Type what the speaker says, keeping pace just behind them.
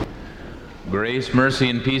Grace, mercy,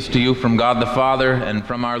 and peace to you from God the Father and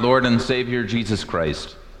from our Lord and Savior Jesus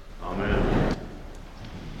Christ. Amen.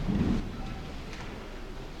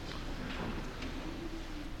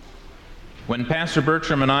 When Pastor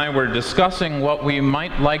Bertram and I were discussing what we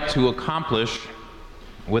might like to accomplish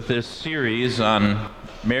with this series on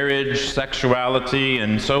marriage, sexuality,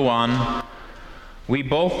 and so on, we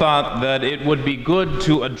both thought that it would be good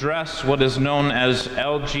to address what is known as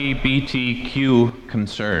LGBTQ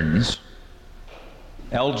concerns.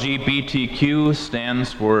 LGBTQ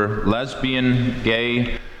stands for lesbian,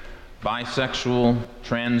 gay, bisexual,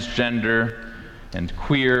 transgender, and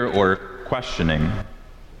queer or questioning.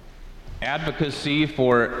 Advocacy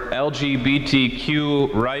for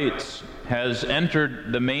LGBTQ rights has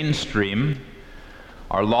entered the mainstream.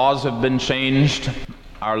 Our laws have been changed.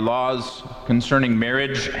 Our laws concerning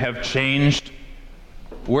marriage have changed.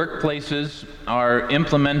 Workplaces are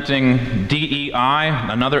implementing DEI,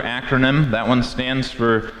 another acronym. That one stands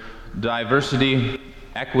for Diversity,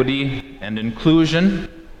 Equity, and Inclusion.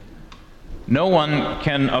 No one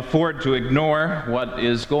can afford to ignore what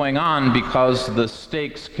is going on because the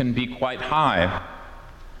stakes can be quite high.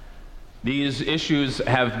 These issues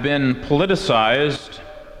have been politicized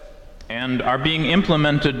and are being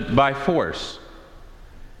implemented by force.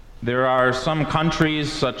 There are some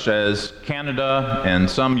countries, such as Canada and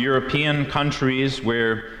some European countries,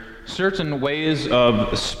 where certain ways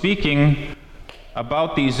of speaking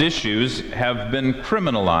about these issues have been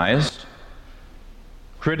criminalized.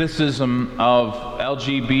 Criticism of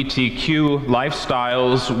LGBTQ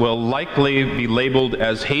lifestyles will likely be labeled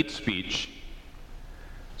as hate speech.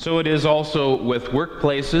 So it is also with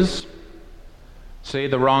workplaces. Say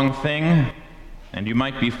the wrong thing, and you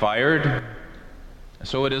might be fired.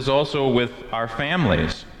 So it is also with our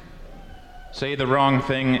families. Say the wrong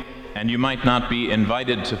thing, and you might not be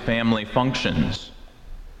invited to family functions.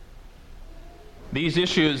 These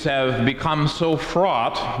issues have become so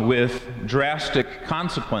fraught with drastic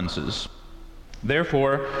consequences.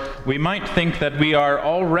 Therefore, we might think that we are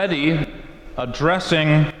already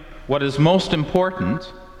addressing what is most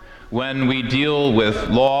important when we deal with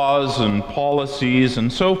laws and policies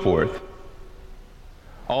and so forth.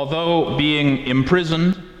 Although being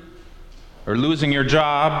imprisoned, or losing your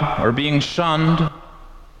job, or being shunned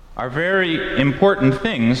are very important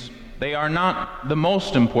things, they are not the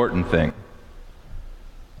most important thing.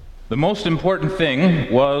 The most important thing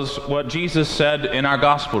was what Jesus said in our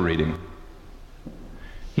gospel reading.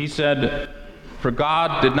 He said, "For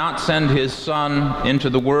God did not send his Son into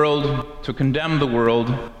the world to condemn the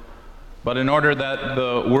world, but in order that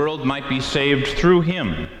the world might be saved through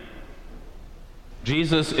him."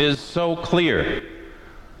 Jesus is so clear.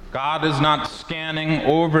 God is not scanning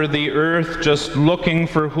over the earth just looking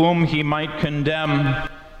for whom he might condemn.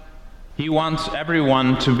 He wants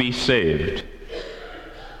everyone to be saved.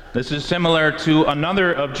 This is similar to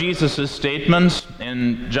another of Jesus' statements.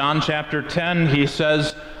 In John chapter 10, he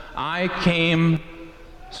says, "I came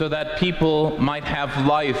so that people might have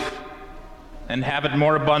life and have it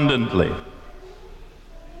more abundantly."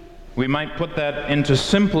 We might put that into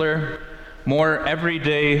simpler, more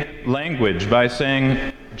everyday language by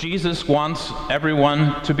saying Jesus wants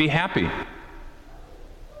everyone to be happy.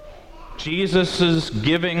 Jesus'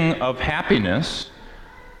 giving of happiness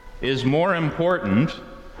is more important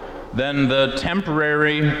than the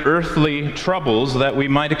temporary earthly troubles that we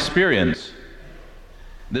might experience.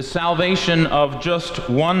 The salvation of just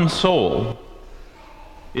one soul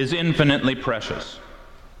is infinitely precious.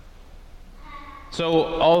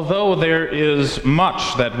 So, although there is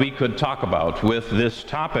much that we could talk about with this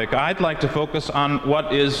topic, I'd like to focus on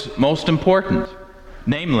what is most important.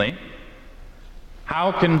 Namely,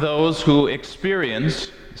 how can those who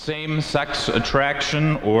experience same-sex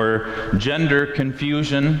attraction or gender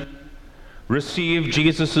confusion receive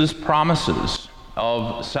Jesus' promises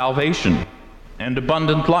of salvation and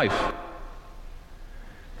abundant life?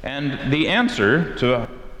 And the answer to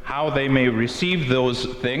how they may receive those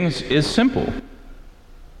things is simple.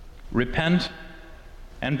 Repent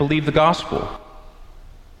and believe the gospel.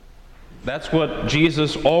 That's what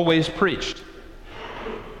Jesus always preached.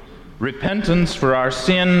 Repentance for our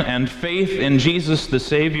sin and faith in Jesus the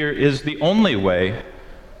Savior is the only way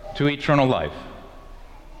to eternal life.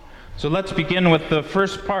 So let's begin with the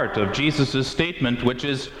first part of Jesus' statement, which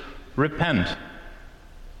is repent.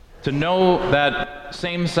 To know that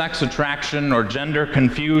same-sex attraction or gender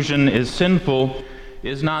confusion is sinful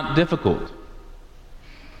is not difficult.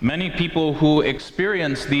 Many people who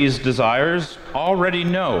experience these desires already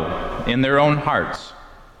know in their own hearts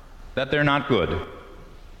that they're not good.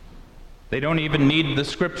 They don't even need the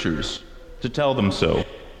scriptures to tell them so.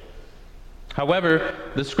 However,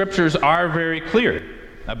 the Scriptures are very clear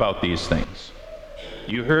about these things.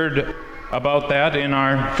 You heard about that in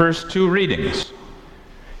our first two readings.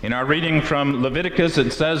 In our reading from Leviticus,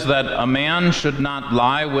 it says that a man should not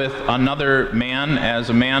lie with another man as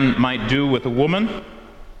a man might do with a woman.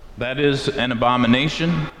 That is an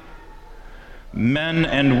abomination. Men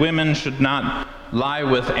and women should not lie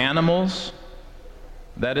with animals.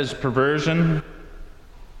 That is perversion.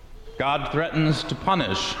 God threatens to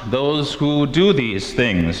punish those who do these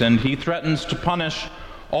things, and he threatens to punish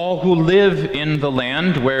all who live in the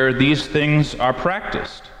land where these things are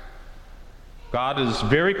practiced. God is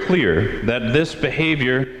very clear that this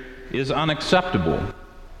behavior is unacceptable.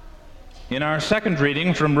 In our second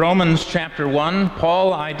reading from Romans chapter 1,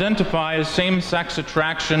 Paul identifies same-sex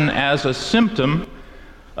attraction as a symptom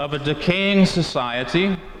of a decaying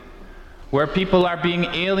society where people are being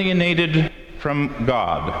alienated from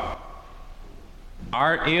God.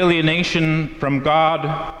 Our alienation from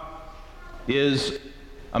God is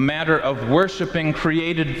a matter of worshiping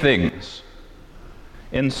created things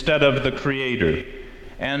instead of the Creator.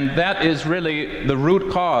 And that is really the root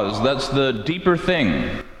cause. That's the deeper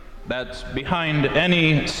thing that's behind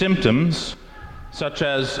any symptoms such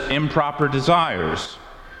as improper desires.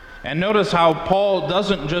 And notice how Paul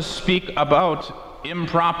doesn't just speak about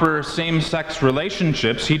improper same-sex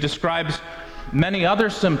relationships. He describes many other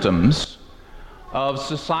symptoms of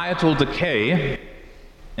societal decay,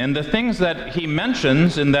 and the things that he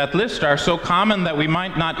mentions in that list are so common that we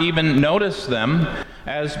might not even notice them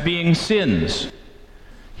as being sins.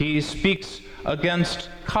 He speaks against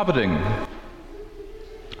coveting,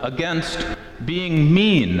 against being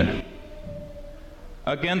mean,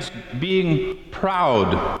 against being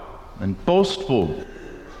proud and boastful,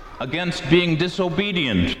 against being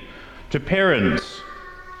disobedient to parents,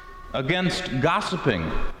 against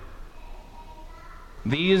gossiping.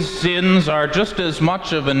 These sins are just as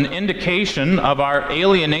much of an indication of our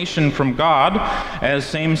alienation from God as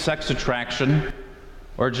same-sex attraction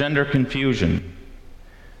or gender confusion.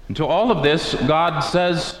 And to all of this, God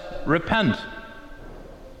says, repent.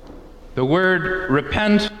 The word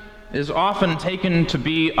repent is often taken to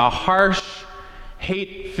be a harsh,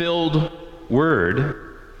 hate-filled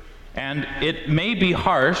word, and it may be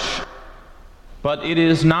harsh, but it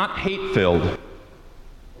is not hate-filled.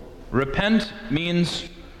 Repent means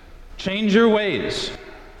change your ways.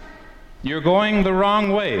 You're going the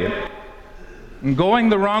wrong way. And going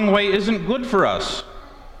the wrong way isn't good for us.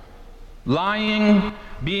 Lying,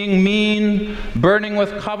 being mean, burning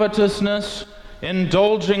with covetousness,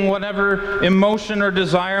 indulging whatever emotion or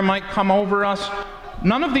desire might come over us,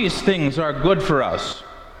 none of these things are good for us.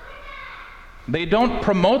 They don't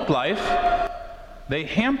promote life, they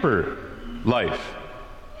hamper life.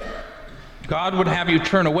 God would have you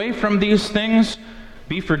turn away from these things,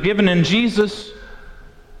 be forgiven in Jesus,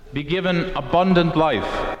 be given abundant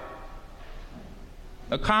life.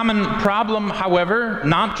 A common problem, however,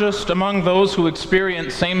 not just among those who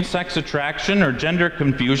experience same-sex attraction or gender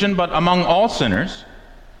confusion, but among all sinners,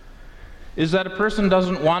 is that a person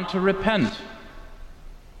doesn't want to repent.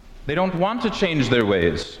 They don't want to change their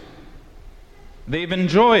ways. They've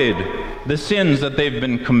enjoyed the sins that they've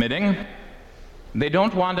been committing. They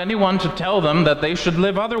don't want anyone to tell them that they should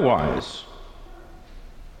live otherwise.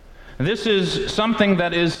 This is something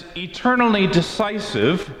that is eternally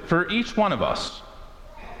decisive for each one of us.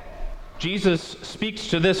 Jesus speaks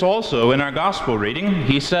to this also in our gospel reading.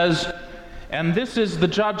 He says, "And this is the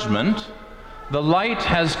judgment. The light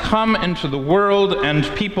has come into the world, and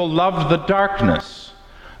people loved the darkness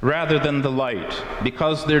rather than the light,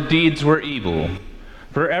 because their deeds were evil.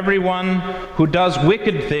 For everyone who does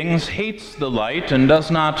wicked things hates the light and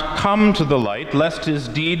does not come to the light, lest his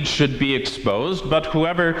deeds should be exposed. But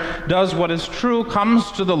whoever does what is true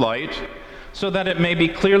comes to the light, so that it may be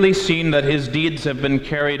clearly seen that his deeds have been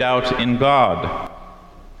carried out in God."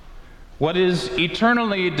 What is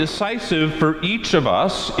eternally decisive for each of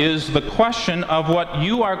us is the question of what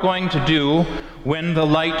you are going to do when the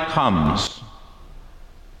light comes.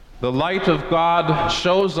 The light of God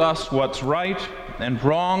shows us what's right and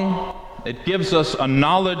wrong. It gives us a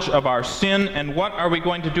knowledge of our sin, and what are we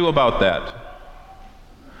going to do about that?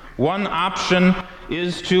 One option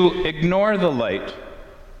is to ignore the light.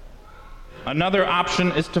 Another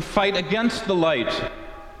option is to fight against the light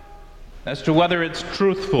as to whether it's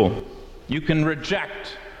truthful. You can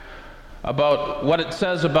reject about what it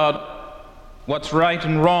says about what's right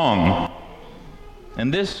and wrong.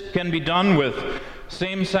 And this can be done with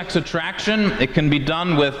same-sex attraction. It can be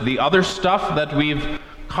done with the other stuff that we've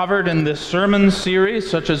covered in this sermon series,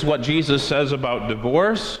 such as what Jesus says about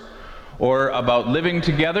divorce or about living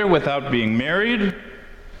together without being married.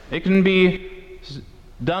 It can be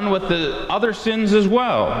done with the other sins as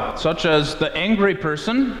well, such as the angry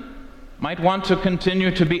person might want to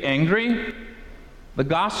continue to be angry. The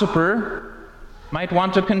gossiper might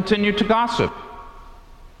want to continue to gossip.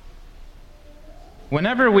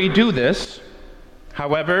 Whenever we do this,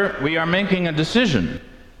 however, we are making a decision.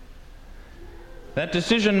 That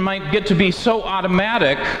decision might get to be so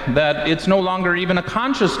automatic that it's no longer even a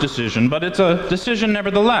conscious decision, but it's a decision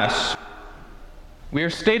nevertheless. We are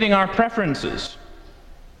stating our preferences.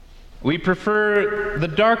 We prefer the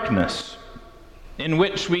darkness in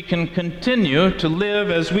which we can continue to live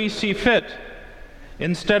as we see fit,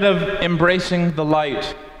 instead of embracing the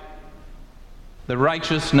light, the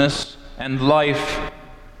righteousness and life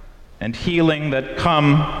and healing that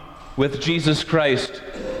come with Jesus Christ,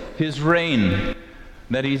 His reign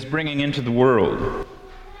that He's bringing into the world.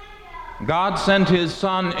 God sent His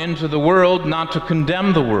Son into the world not to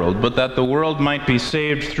condemn the world, but that the world might be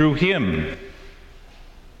saved through Him.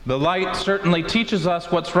 The light certainly teaches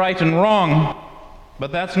us what's right and wrong,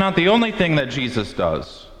 but that's not the only thing that Jesus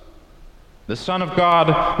does. The Son of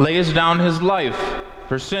God lays down His life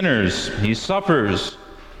for sinners. He suffers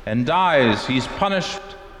and dies. He's punished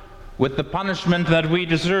with the punishment that we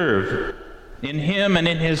deserve. In Him and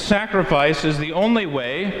in His sacrifice is the only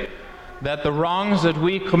way that the wrongs that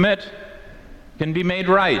we commit can be made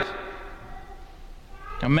right.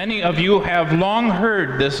 Now, many of you have long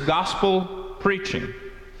heard this gospel preaching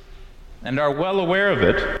and are well aware of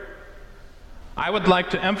it. I would like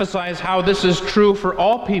to emphasize how this is true for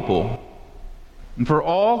all people and for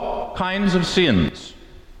all kinds of sins.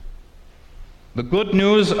 The good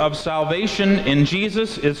news of salvation in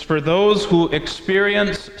Jesus is for those who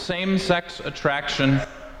experience same-sex attraction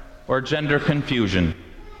or gender confusion.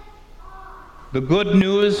 The good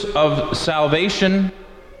news of salvation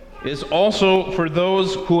is also for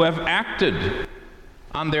those who have acted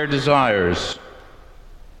on their desires.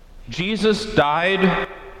 Jesus died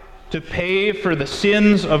to pay for the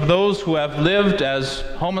sins of those who have lived as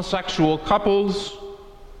homosexual couples,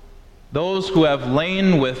 those who have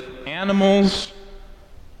lain with animals,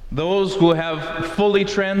 those who have fully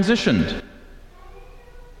transitioned.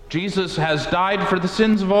 Jesus has died for the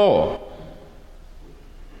sins of all.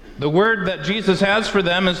 The word that Jesus has for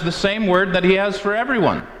them is the same word that He has for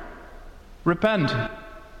everyone. Repent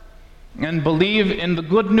and believe in the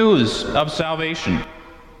good news of salvation.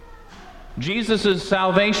 Jesus'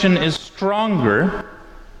 salvation is stronger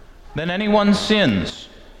than anyone's sins.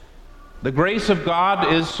 The grace of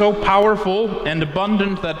God is so powerful and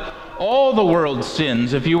abundant that all the world's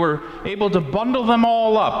sins, if you were able to bundle them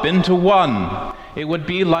all up into one, it would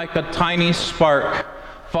be like a tiny spark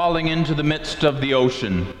falling into the midst of the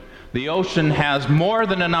ocean. The ocean has more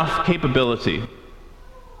than enough capability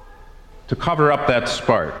to cover up that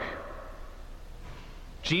spark.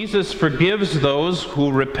 Jesus forgives those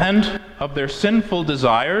who repent of their sinful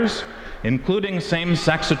desires, including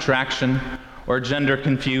same-sex attraction or gender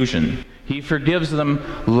confusion. He forgives them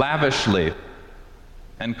lavishly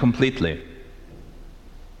and completely.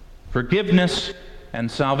 Forgiveness and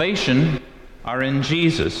salvation are in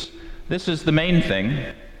Jesus. This is the main thing.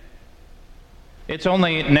 It's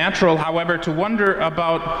only natural, however, to wonder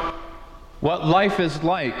about what life is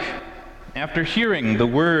like after hearing the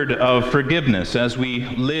word of forgiveness as we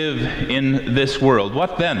live in this world.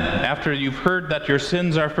 What then? After you've heard that your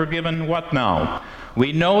sins are forgiven, what now?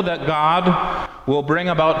 We know that God will bring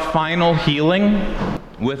about final healing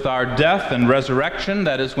with our death and resurrection.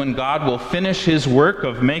 That is when God will finish His work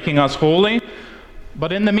of making us holy.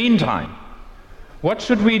 But in the meantime, what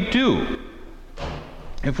should we do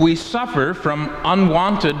if we suffer from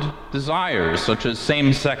unwanted desires, such as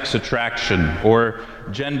same-sex attraction or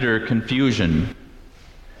gender confusion?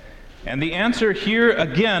 And the answer here,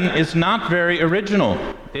 again, is not very original.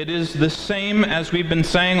 It is the same as we've been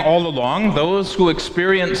saying all along. Those who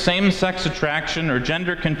experience same-sex attraction or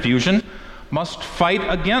gender confusion must fight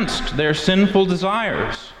against their sinful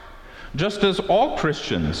desires, just as all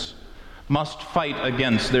Christians must fight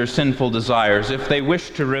against their sinful desires if they wish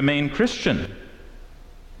to remain Christian.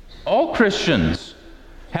 All Christians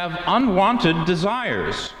have unwanted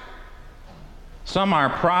desires. Some are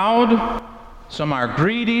proud, some are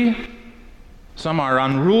greedy, some are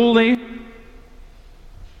unruly.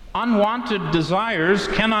 Unwanted desires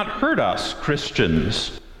cannot hurt us,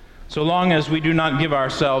 Christians, so long as we do not give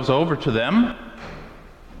ourselves over to them.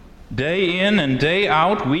 Day in and day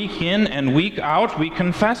out, week in and week out, we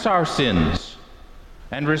confess our sins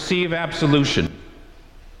and receive absolution.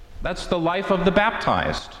 That's the life of the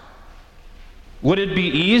baptized. Would it be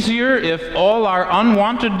easier if all our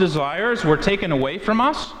unwanted desires were taken away from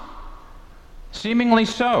us? Seemingly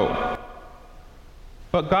so.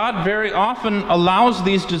 But God very often allows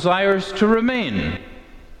these desires to remain.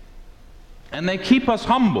 And they keep us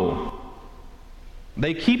humble.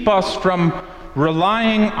 They keep us from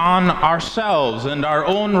relying on ourselves and our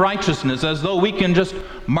own righteousness as though we can just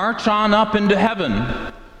march on up into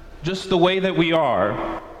heaven just the way that we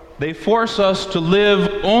are. They force us to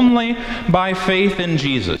live only by faith in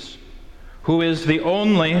Jesus, who is the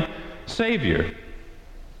only Savior.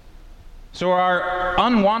 So our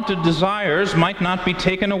unwanted desires might not be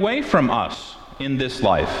taken away from us in this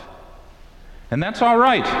life. And that's all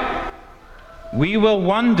right. We will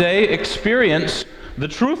one day experience the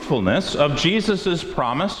truthfulness of Jesus'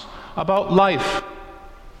 promise about life,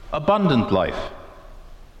 abundant life.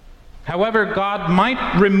 However, God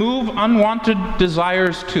might remove unwanted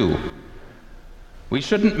desires too. We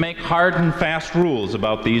shouldn't make hard and fast rules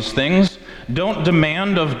about these things. Don't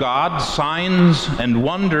demand of God signs and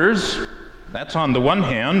wonders. That's on the one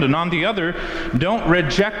hand, and on the other, don't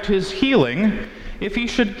reject his healing if he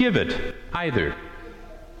should give it either.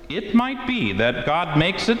 It might be that God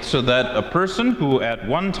makes it so that a person who at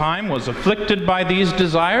one time was afflicted by these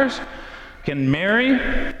desires can marry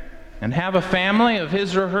and have a family of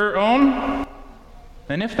his or her own.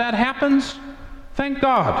 And if that happens, thank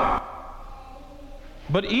God.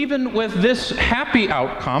 But even with this happy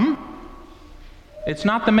outcome, it's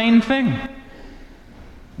not the main thing.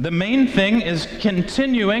 The main thing is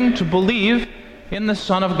continuing to believe in the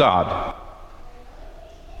Son of God.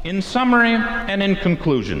 In summary and in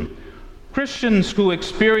conclusion, Christians who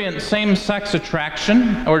experience same-sex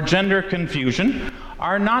attraction or gender confusion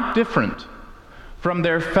are not different from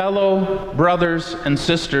their fellow brothers and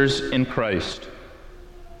sisters in Christ.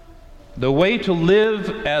 The way to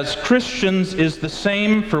live as Christians is the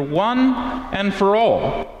same for one and for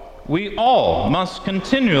all. We all must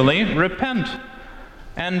continually repent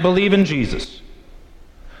and believe in Jesus.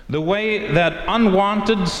 The way that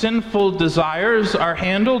unwanted sinful desires are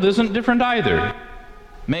handled isn't different either.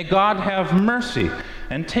 May God have mercy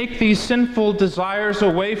and take these sinful desires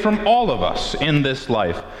away from all of us in this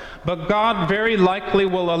life. But God very likely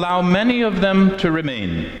will allow many of them to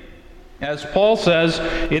remain. As Paul says,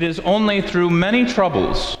 it is only through many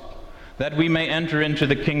troubles that we may enter into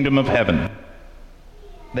the kingdom of heaven.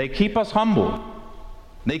 They keep us humble.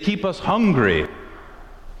 They keep us hungry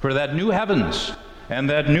for that new heavens and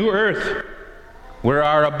that new earth where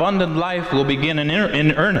our abundant life will begin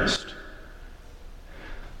in earnest.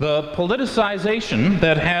 The politicization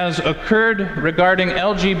that has occurred regarding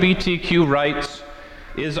LGBTQ rights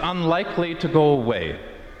is unlikely to go away.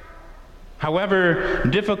 However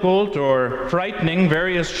difficult or frightening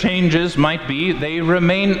various changes might be, they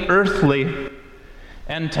remain earthly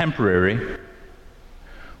and temporary.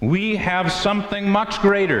 We have something much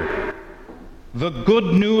greater: the good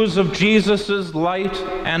news of Jesus' light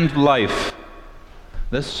and life.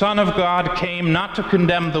 The Son of God came not to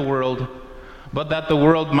condemn the world, but that the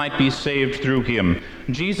world might be saved through him.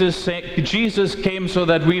 Jesus came so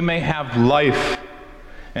that we may have life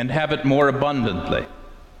and have it more abundantly.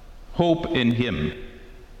 Hope in him.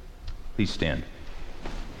 Please stand.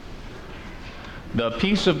 The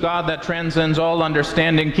peace of God that transcends all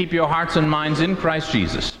understanding, keep your hearts and minds in Christ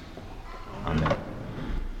Jesus. Amen.